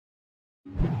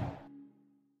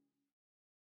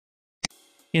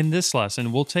In this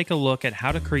lesson, we'll take a look at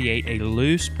how to create a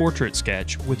loose portrait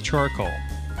sketch with charcoal.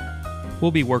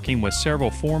 We'll be working with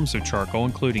several forms of charcoal,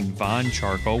 including vine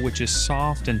charcoal, which is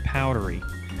soft and powdery.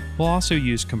 We'll also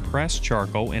use compressed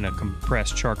charcoal in a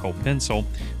compressed charcoal pencil,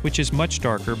 which is much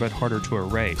darker but harder to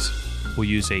erase. We'll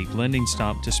use a blending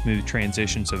stump to smooth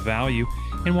transitions of value,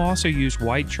 and we'll also use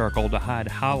white charcoal to hide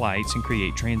highlights and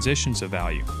create transitions of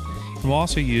value. And we'll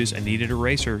also use a kneaded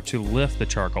eraser to lift the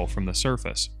charcoal from the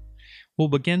surface. We'll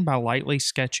begin by lightly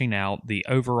sketching out the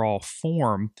overall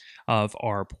form of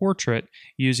our portrait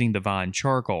using the vine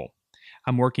charcoal.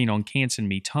 I'm working on Canson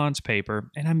Mi-Teintes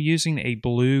paper, and I'm using a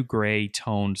blue-gray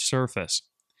toned surface.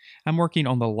 I'm working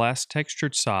on the less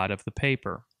textured side of the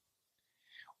paper.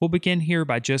 We'll begin here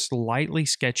by just lightly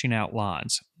sketching out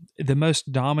lines. The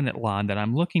most dominant line that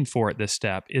I'm looking for at this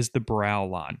step is the brow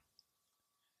line.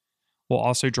 We'll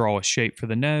also draw a shape for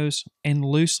the nose and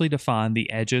loosely define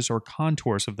the edges or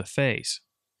contours of the face.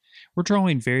 We're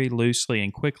drawing very loosely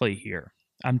and quickly here.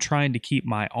 I'm trying to keep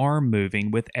my arm moving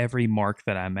with every mark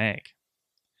that I make.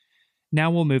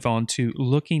 Now we'll move on to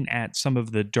looking at some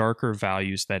of the darker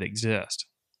values that exist.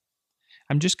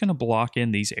 I'm just going to block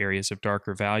in these areas of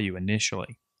darker value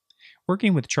initially.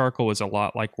 Working with charcoal is a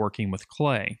lot like working with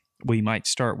clay. We might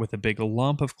start with a big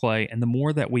lump of clay, and the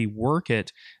more that we work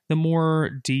it, the more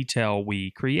detail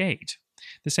we create.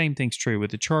 The same thing's true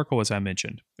with the charcoal, as I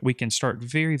mentioned. We can start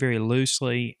very, very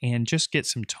loosely and just get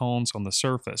some tones on the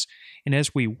surface. And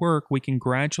as we work, we can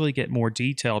gradually get more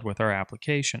detailed with our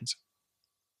applications.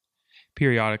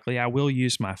 Periodically, I will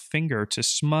use my finger to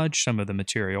smudge some of the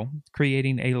material,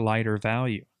 creating a lighter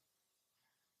value.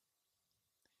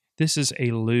 This is a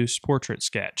loose portrait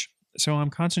sketch, so I'm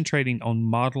concentrating on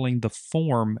modeling the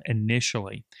form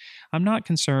initially. I'm not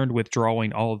concerned with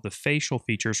drawing all of the facial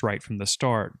features right from the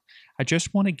start. I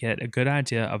just want to get a good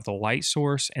idea of the light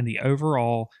source and the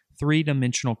overall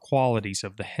three-dimensional qualities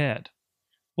of the head.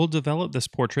 We'll develop this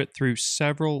portrait through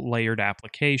several layered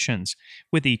applications.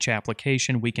 With each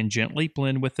application, we can gently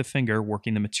blend with the finger,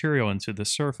 working the material into the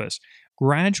surface.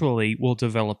 Gradually, we'll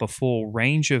develop a full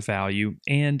range of value,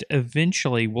 and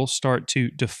eventually we'll start to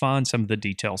define some of the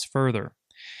details further.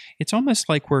 It's almost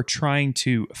like we're trying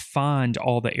to find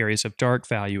all the areas of dark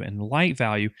value and light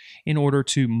value in order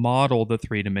to model the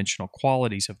three-dimensional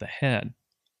qualities of the head.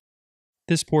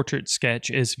 This portrait sketch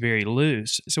is very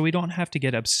loose, so we don't have to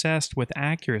get obsessed with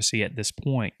accuracy at this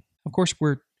point. Of course,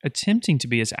 we're attempting to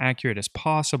be as accurate as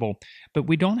possible, but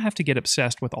we don't have to get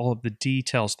obsessed with all of the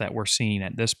details that we're seeing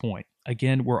at this point.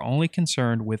 Again, we're only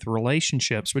concerned with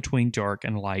relationships between dark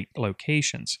and light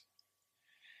locations.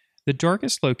 The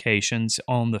darkest locations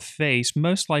on the face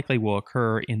most likely will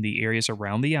occur in the areas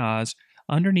around the eyes,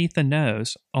 underneath the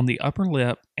nose, on the upper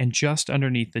lip, and just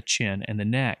underneath the chin and the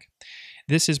neck.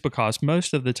 This is because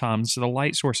most of the times the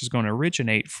light source is going to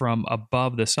originate from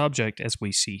above the subject, as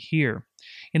we see here.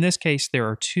 In this case, there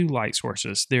are two light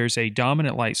sources. There's a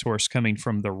dominant light source coming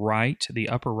from the right, the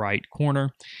upper right corner,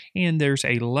 and there's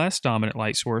a less dominant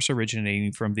light source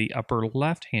originating from the upper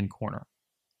left-hand corner.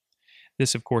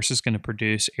 This, of course, is going to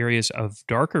produce areas of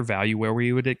darker value where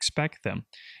we would expect them.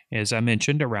 As I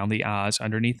mentioned, around the eyes,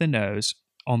 underneath the nose,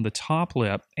 on the top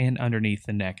lip, and underneath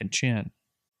the neck and chin.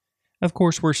 Of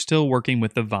course, we're still working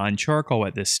with the vine charcoal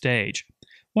at this stage.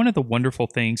 One of the wonderful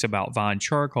things about vine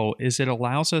charcoal is it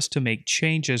allows us to make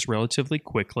changes relatively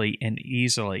quickly and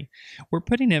easily. We're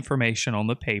putting information on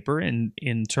the paper in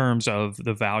terms of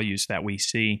the values that we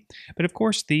see, but of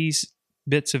course these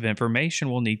bits of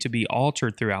information will need to be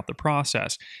altered throughout the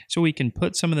process. So we can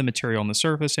put some of the material on the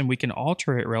surface and we can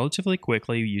alter it relatively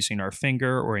quickly using our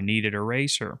finger or a kneaded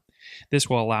eraser. This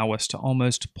will allow us to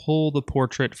almost pull the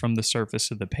portrait from the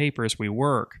surface of the paper as we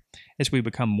work. As we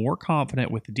become more confident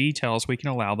with the details, we can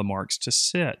allow the marks to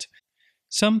sit.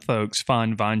 Some folks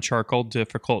find vine charcoal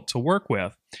difficult to work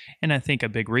with, and I think a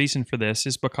big reason for this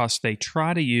is because they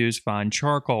try to use vine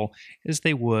charcoal as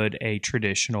they would a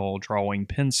traditional drawing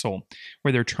pencil,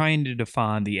 where they're trying to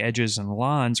define the edges and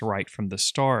lines right from the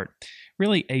start.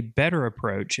 Really, a better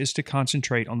approach is to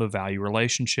concentrate on the value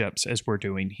relationships as we're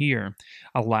doing here.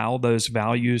 Allow those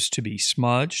values to be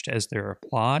smudged as they're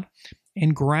applied,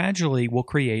 and gradually will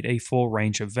create a full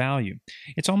range of value.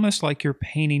 It's almost like you're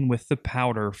painting with the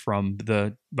powder from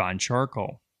the vine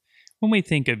charcoal. When we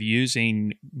think of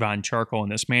using vine charcoal in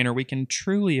this manner, we can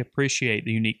truly appreciate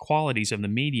the unique qualities of the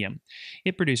medium.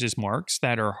 It produces marks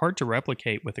that are hard to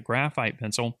replicate with a graphite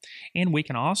pencil, and we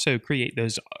can also create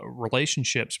those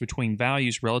relationships between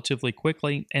values relatively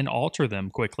quickly and alter them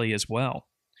quickly as well.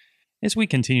 As we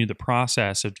continue the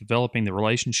process of developing the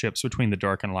relationships between the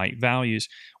dark and light values,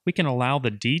 we can allow the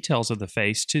details of the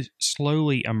face to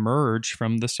slowly emerge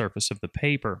from the surface of the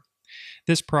paper.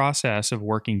 This process of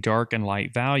working dark and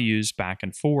light values back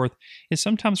and forth is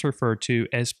sometimes referred to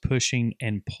as pushing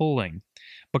and pulling.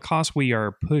 Because we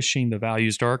are pushing the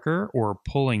values darker or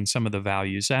pulling some of the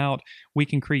values out, we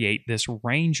can create this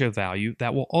range of value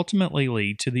that will ultimately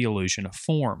lead to the illusion of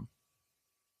form.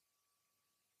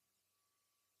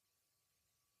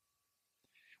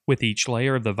 With each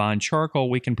layer of the Vine charcoal,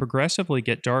 we can progressively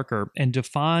get darker and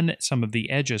define some of the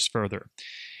edges further.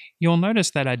 You'll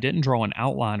notice that I didn't draw an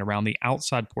outline around the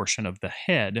outside portion of the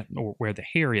head, or where the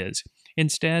hair is.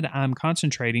 Instead, I'm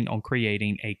concentrating on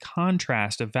creating a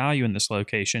contrast of value in this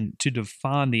location to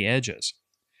define the edges.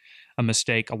 A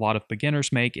mistake a lot of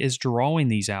beginners make is drawing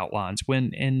these outlines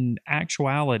when, in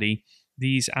actuality,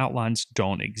 these outlines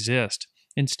don't exist.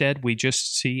 Instead, we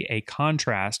just see a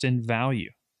contrast in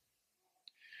value.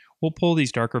 We'll pull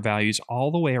these darker values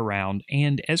all the way around,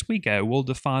 and as we go, we'll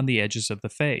define the edges of the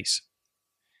face.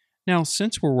 Now,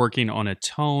 since we're working on a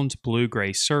toned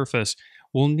blue-gray surface,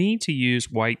 we'll need to use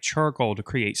white charcoal to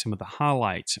create some of the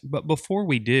highlights. But before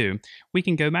we do, we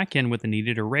can go back in with a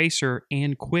kneaded eraser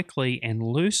and quickly and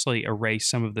loosely erase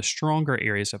some of the stronger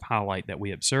areas of highlight that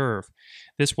we observe.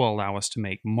 This will allow us to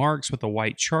make marks with a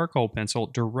white charcoal pencil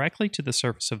directly to the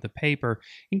surface of the paper,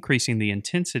 increasing the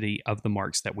intensity of the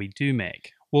marks that we do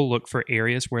make. We'll look for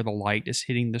areas where the light is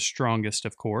hitting the strongest,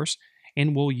 of course,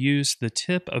 and we'll use the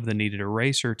tip of the kneaded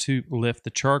eraser to lift the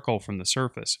charcoal from the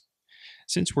surface.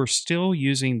 Since we're still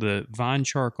using the Vine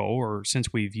charcoal, or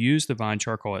since we've used the Vine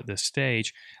charcoal at this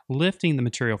stage, lifting the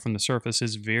material from the surface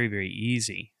is very, very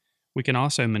easy. We can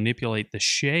also manipulate the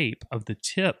shape of the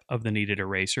tip of the kneaded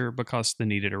eraser because the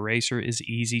kneaded eraser is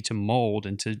easy to mold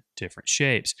into different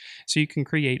shapes. So you can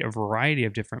create a variety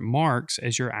of different marks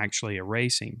as you're actually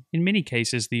erasing. In many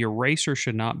cases, the eraser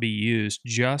should not be used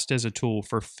just as a tool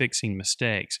for fixing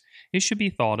mistakes. It should be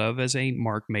thought of as a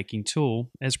mark-making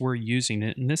tool as we're using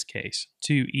it in this case.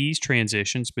 To ease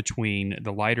transitions between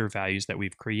the lighter values that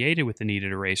we've created with the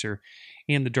kneaded eraser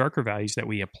and the darker values that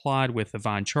we applied with the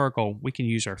Vine charcoal, we can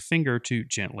use our finger to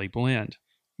gently blend.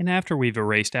 And after we've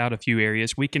erased out a few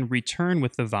areas, we can return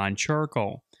with the Vine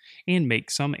charcoal and make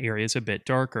some areas a bit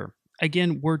darker.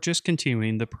 Again, we're just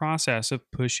continuing the process of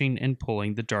pushing and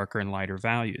pulling the darker and lighter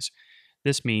values.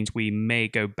 This means we may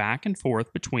go back and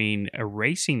forth between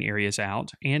erasing areas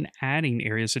out and adding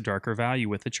areas of darker value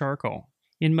with the charcoal.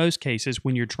 In most cases,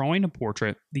 when you're drawing a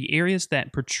portrait, the areas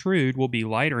that protrude will be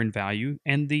lighter in value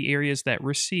and the areas that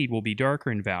recede will be darker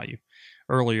in value.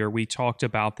 Earlier, we talked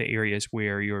about the areas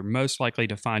where you're most likely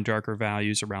to find darker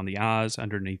values around the eyes,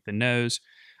 underneath the nose,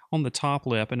 on the top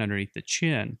lip, and underneath the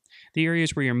chin. The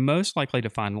areas where you're most likely to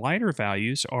find lighter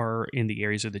values are in the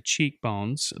areas of the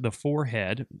cheekbones, the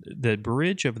forehead, the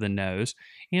bridge of the nose,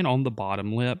 and on the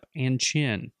bottom lip and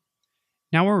chin.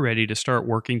 Now we're ready to start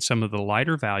working some of the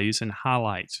lighter values and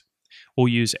highlights. We'll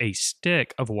use a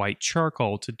stick of white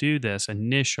charcoal to do this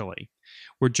initially.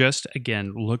 We're just,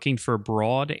 again, looking for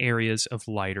broad areas of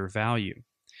lighter value.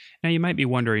 Now you might be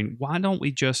wondering, why don't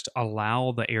we just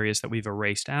allow the areas that we've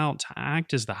erased out to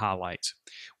act as the highlights?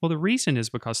 Well, the reason is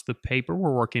because the paper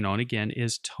we're working on, again,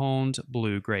 is toned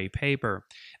blue-gray paper.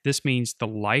 This means the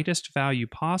lightest value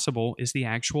possible is the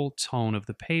actual tone of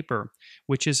the paper,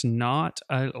 which is not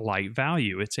a light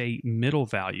value, it's a middle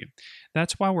value.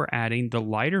 That's why we're adding the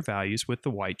lighter values with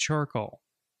the white charcoal.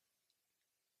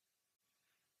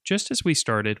 Just as we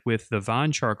started with the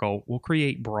Vine charcoal, we'll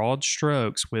create broad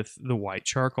strokes with the white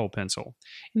charcoal pencil.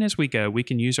 And as we go, we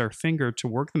can use our finger to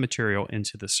work the material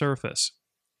into the surface.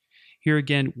 Here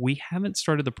again, we haven't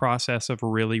started the process of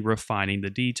really refining the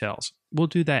details. We'll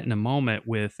do that in a moment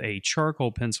with a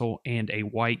charcoal pencil and a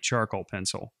white charcoal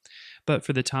pencil. But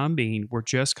for the time being, we're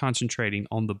just concentrating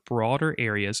on the broader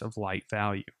areas of light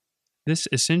value. This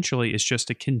essentially is just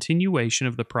a continuation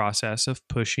of the process of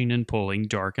pushing and pulling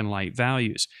dark and light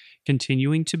values,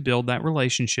 continuing to build that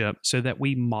relationship so that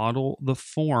we model the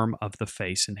form of the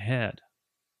face and head.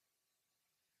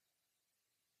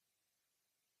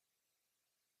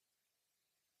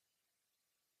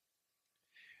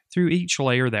 Through each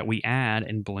layer that we add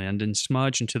and blend and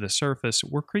smudge into the surface,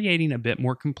 we're creating a bit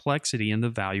more complexity in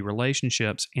the value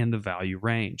relationships and the value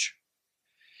range.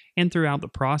 And throughout the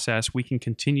process, we can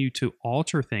continue to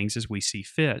alter things as we see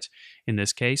fit. In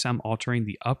this case, I'm altering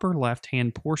the upper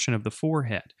left-hand portion of the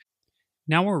forehead.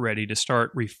 Now we're ready to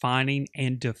start refining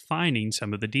and defining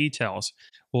some of the details.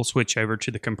 We'll switch over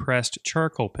to the compressed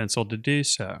charcoal pencil to do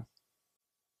so.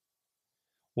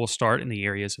 We'll start in the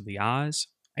areas of the eyes,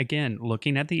 again,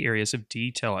 looking at the areas of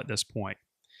detail at this point.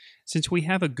 Since we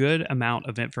have a good amount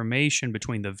of information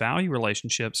between the value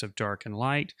relationships of dark and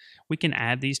light, we can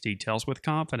add these details with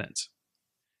confidence.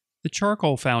 The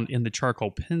charcoal found in the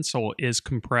charcoal pencil is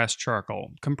compressed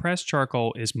charcoal. Compressed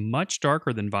charcoal is much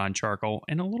darker than vine charcoal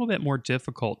and a little bit more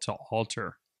difficult to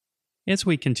alter. As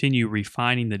we continue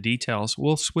refining the details,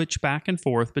 we'll switch back and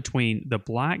forth between the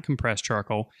black compressed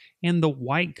charcoal and the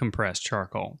white compressed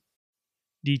charcoal.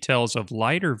 Details of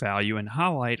lighter value and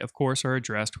highlight, of course, are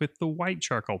addressed with the white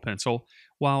charcoal pencil,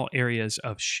 while areas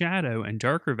of shadow and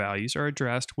darker values are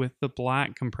addressed with the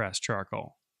black compressed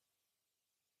charcoal.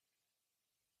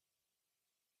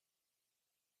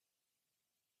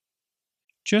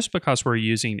 Just because we're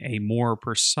using a more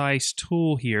precise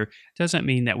tool here doesn't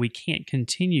mean that we can't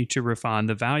continue to refine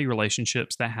the value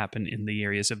relationships that happen in the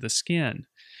areas of the skin.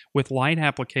 With light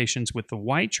applications with the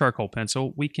white charcoal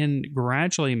pencil, we can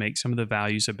gradually make some of the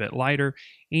values a bit lighter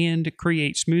and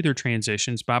create smoother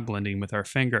transitions by blending with our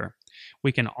finger.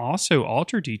 We can also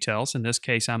alter details. In this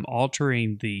case, I'm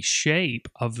altering the shape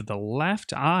of the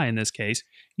left eye in this case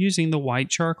using the white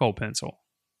charcoal pencil.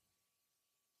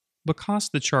 Because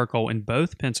the charcoal in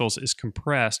both pencils is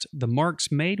compressed, the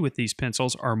marks made with these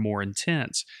pencils are more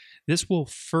intense. This will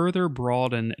further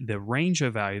broaden the range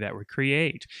of value that we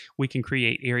create. We can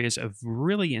create areas of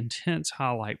really intense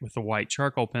highlight with the white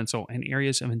charcoal pencil and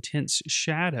areas of intense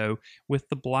shadow with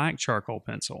the black charcoal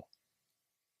pencil.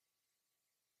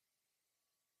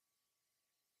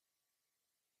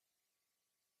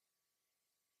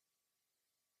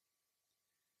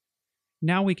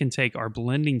 Now we can take our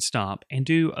blending stomp and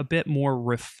do a bit more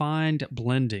refined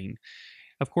blending.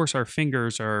 Of course, our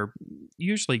fingers are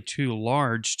usually too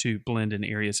large to blend in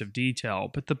areas of detail,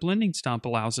 but the blending stomp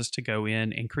allows us to go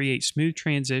in and create smooth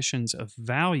transitions of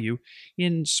value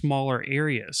in smaller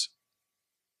areas.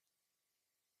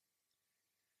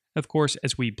 Of course,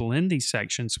 as we blend these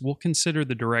sections, we'll consider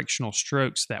the directional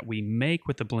strokes that we make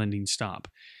with the blending stomp.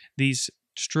 These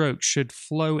strokes should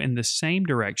flow in the same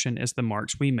direction as the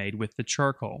marks we made with the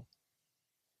charcoal.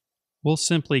 We'll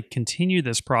simply continue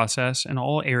this process in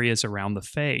all areas around the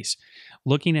face,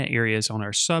 looking at areas on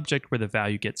our subject where the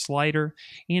value gets lighter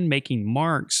and making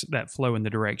marks that flow in the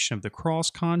direction of the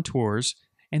cross contours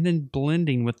and then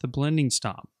blending with the blending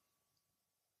stomp.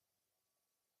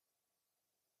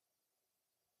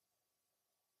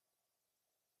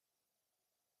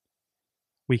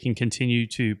 We can continue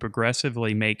to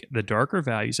progressively make the darker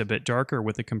values a bit darker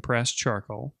with the compressed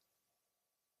charcoal,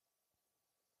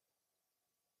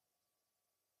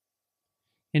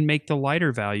 and make the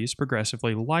lighter values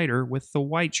progressively lighter with the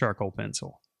white charcoal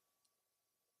pencil.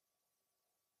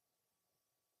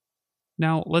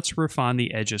 Now let's refine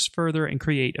the edges further and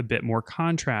create a bit more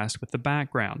contrast with the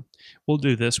background. We'll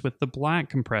do this with the black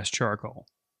compressed charcoal.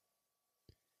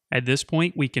 At this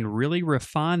point, we can really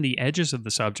refine the edges of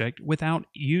the subject without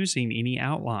using any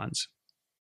outlines.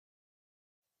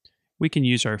 We can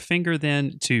use our finger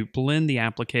then to blend the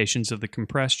applications of the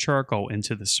compressed charcoal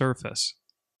into the surface.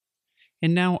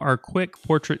 And now our quick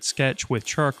portrait sketch with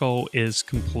charcoal is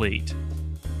complete.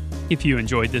 If you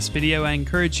enjoyed this video, I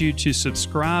encourage you to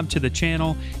subscribe to the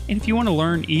channel, and if you want to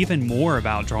learn even more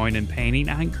about drawing and painting,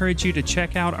 I encourage you to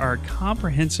check out our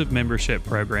comprehensive membership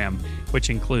program, which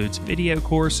includes video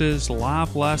courses,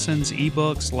 live lessons,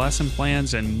 ebooks, lesson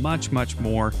plans, and much, much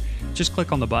more. Just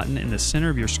click on the button in the center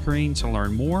of your screen to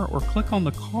learn more, or click on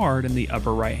the card in the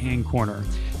upper right-hand corner.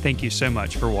 Thank you so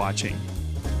much for watching.